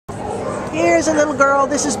Here's a little girl.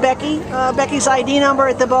 This is Becky. Becky's ID number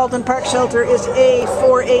at the Baldwin Park shelter is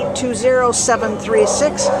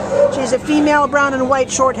A4820736. She's a female brown and white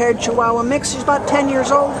short-haired Chihuahua mix. She's about 10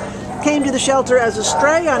 years old. Came to the shelter as a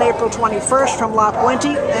stray on April 21st from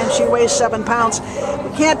Puente, and she weighs 7 pounds.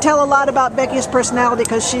 We can't tell a lot about Becky's personality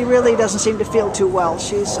because she really doesn't seem to feel too well.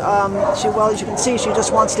 Well, as you can see, she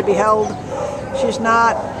just wants to be held. She's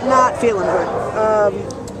not feeling good.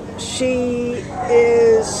 She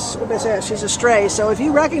is, what did I say? She's a stray. So if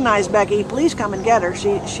you recognize Becky, please come and get her.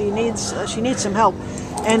 She needs some help.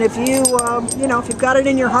 And if you if you've got it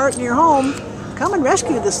in your heart and your home, come and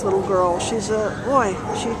rescue this little girl. She's boy.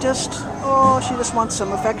 She just wants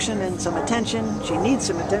some affection and some attention. She needs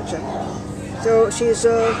some attention. So she's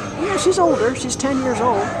she's older. She's 10 years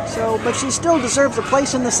old. But she still deserves a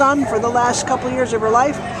place in the sun for the last couple of years of her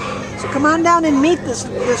life. So come on down and meet this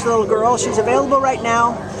little girl. She's available right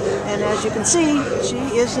now, and as you can see, she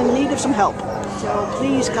is in need of some help. So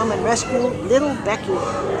please come and rescue little Becky.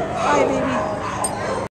 Bye, baby.